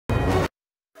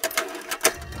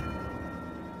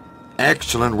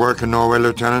Excellent work in Norway,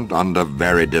 Lieutenant, under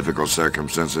very difficult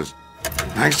circumstances.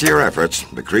 Thanks to your efforts,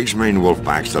 the Kriegsmarine wolf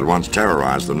packs that once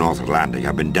terrorized the North Atlantic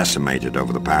have been decimated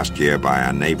over the past year by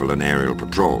our naval and aerial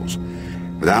patrols.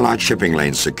 With Allied shipping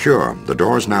lanes secure, the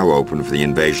door is now open for the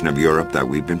invasion of Europe that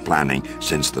we've been planning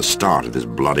since the start of this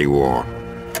bloody war.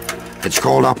 It's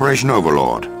called Operation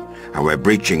Overlord, and we're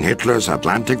breaching Hitler's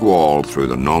Atlantic Wall through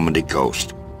the Normandy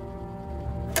coast.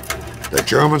 The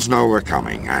Germans know we're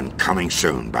coming, and coming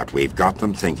soon, but we've got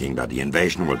them thinking that the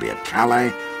invasion will be at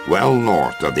Calais, well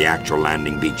north of the actual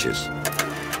landing beaches.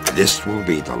 This will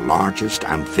be the largest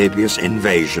amphibious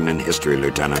invasion in history,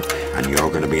 Lieutenant, and you're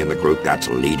going to be in the group that's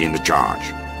leading the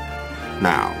charge.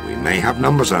 Now, we may have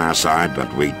numbers on our side,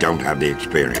 but we don't have the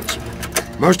experience.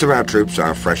 Most of our troops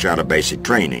are fresh out of basic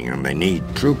training, and they need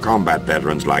true combat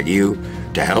veterans like you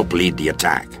to help lead the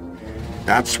attack.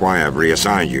 That's why I've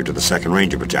reassigned you to the 2nd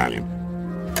Ranger Battalion.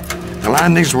 The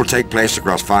landings will take place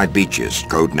across 5 beaches,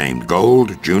 codenamed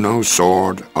Gold, Juno,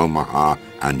 Sword, Omaha,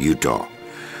 and Utah.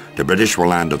 The British will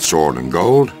land at Sword and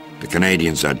Gold, the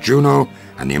Canadians at Juno,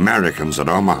 and the Americans at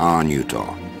Omaha and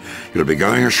Utah. You'll be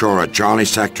going ashore at Charlie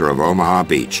sector of Omaha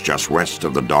Beach, just west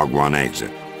of the Dog One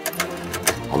exit.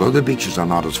 Although the beaches are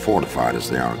not as fortified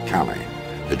as they are at Calais,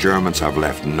 the Germans have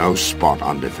left no spot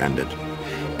undefended.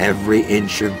 Every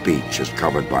inch of beach is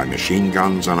covered by machine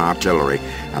guns and artillery,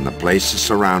 and the place is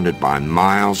surrounded by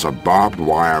miles of barbed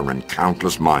wire and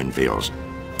countless minefields.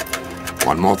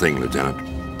 One more thing, Lieutenant.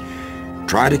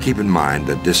 Try to keep in mind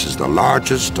that this is the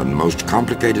largest and most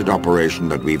complicated operation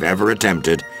that we've ever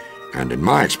attempted, and in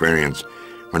my experience,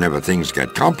 whenever things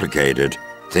get complicated,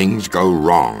 things go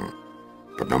wrong.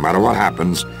 But no matter what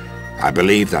happens, I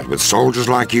believe that with soldiers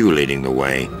like you leading the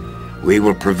way, we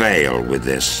will prevail with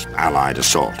this Allied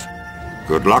assault.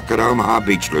 Good luck at Omaha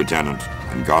Beach, Lieutenant,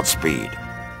 and Godspeed.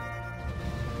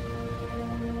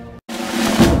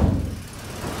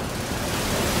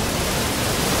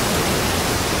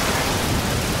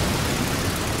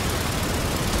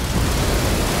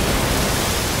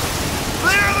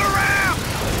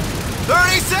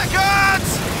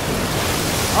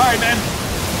 Alright, men.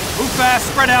 Move fast,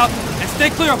 spread out, and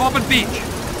stay clear of open beach.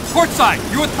 Port side,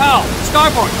 you with Powell.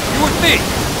 Starboard, you with me.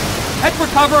 Head for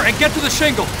cover and get to the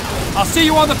shingle. I'll see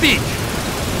you on the beach.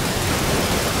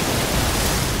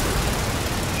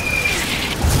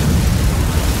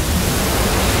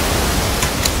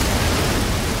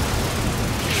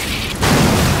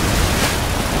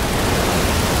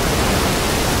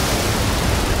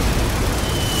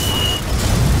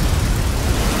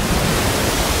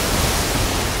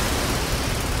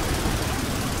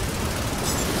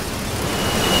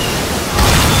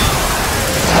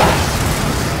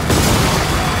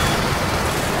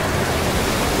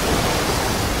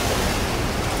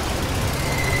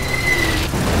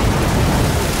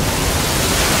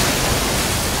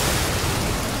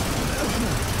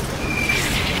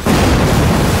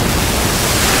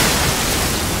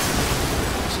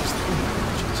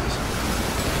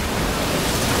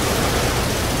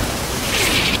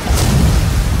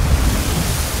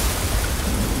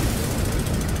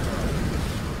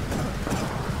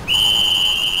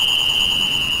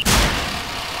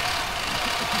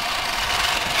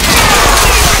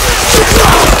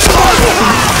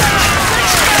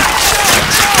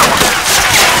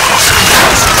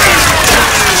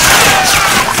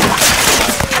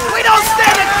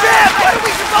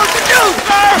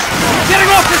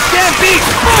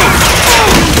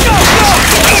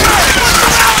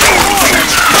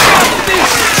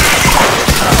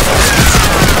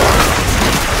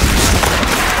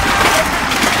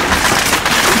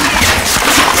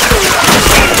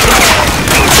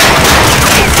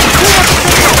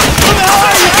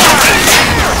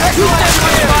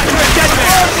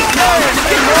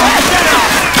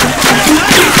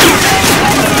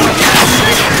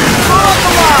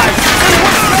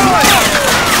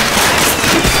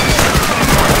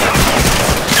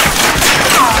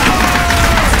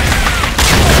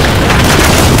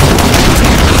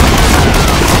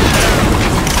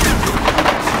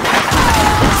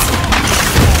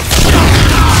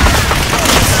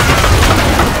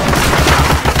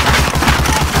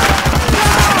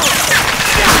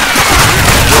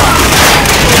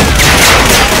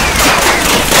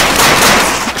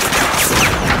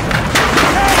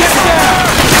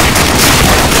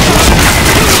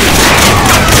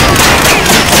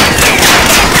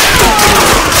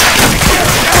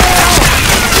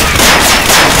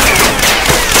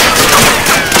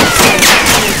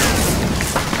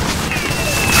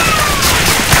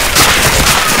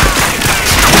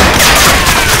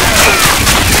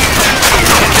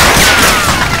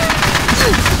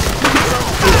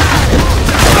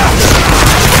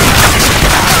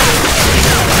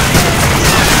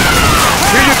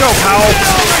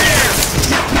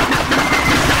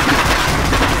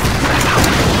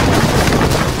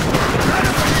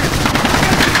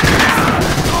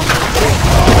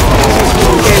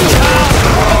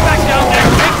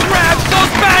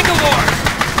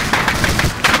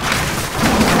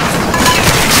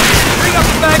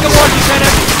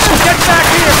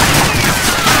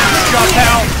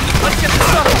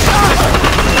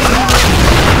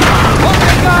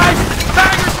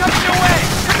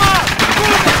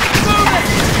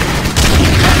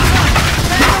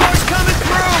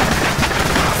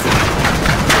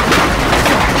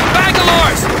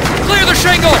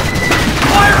 Shingle!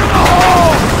 Fire in the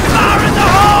hole! Fire in the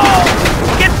hole!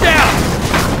 Get down!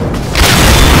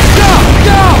 Go!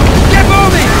 Go! Get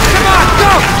moving! Come on!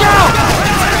 Go! Go!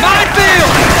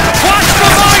 Minefield! Watch the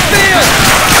minefield!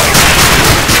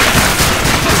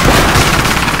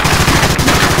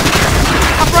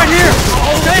 Up right here!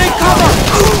 Stay in cover!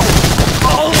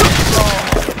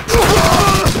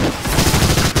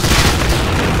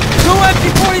 Two empty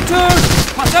 42s!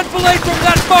 Plus enfilade from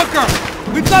that bunker!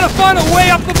 We've got to find a way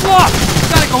up the bluff!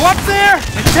 We've got to go up there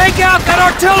and take out that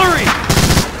artillery!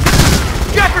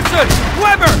 Jefferson!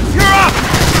 Weber! You're up!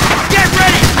 Get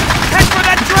ready! Head for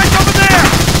that trench over there!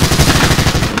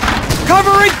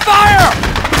 Covering fire!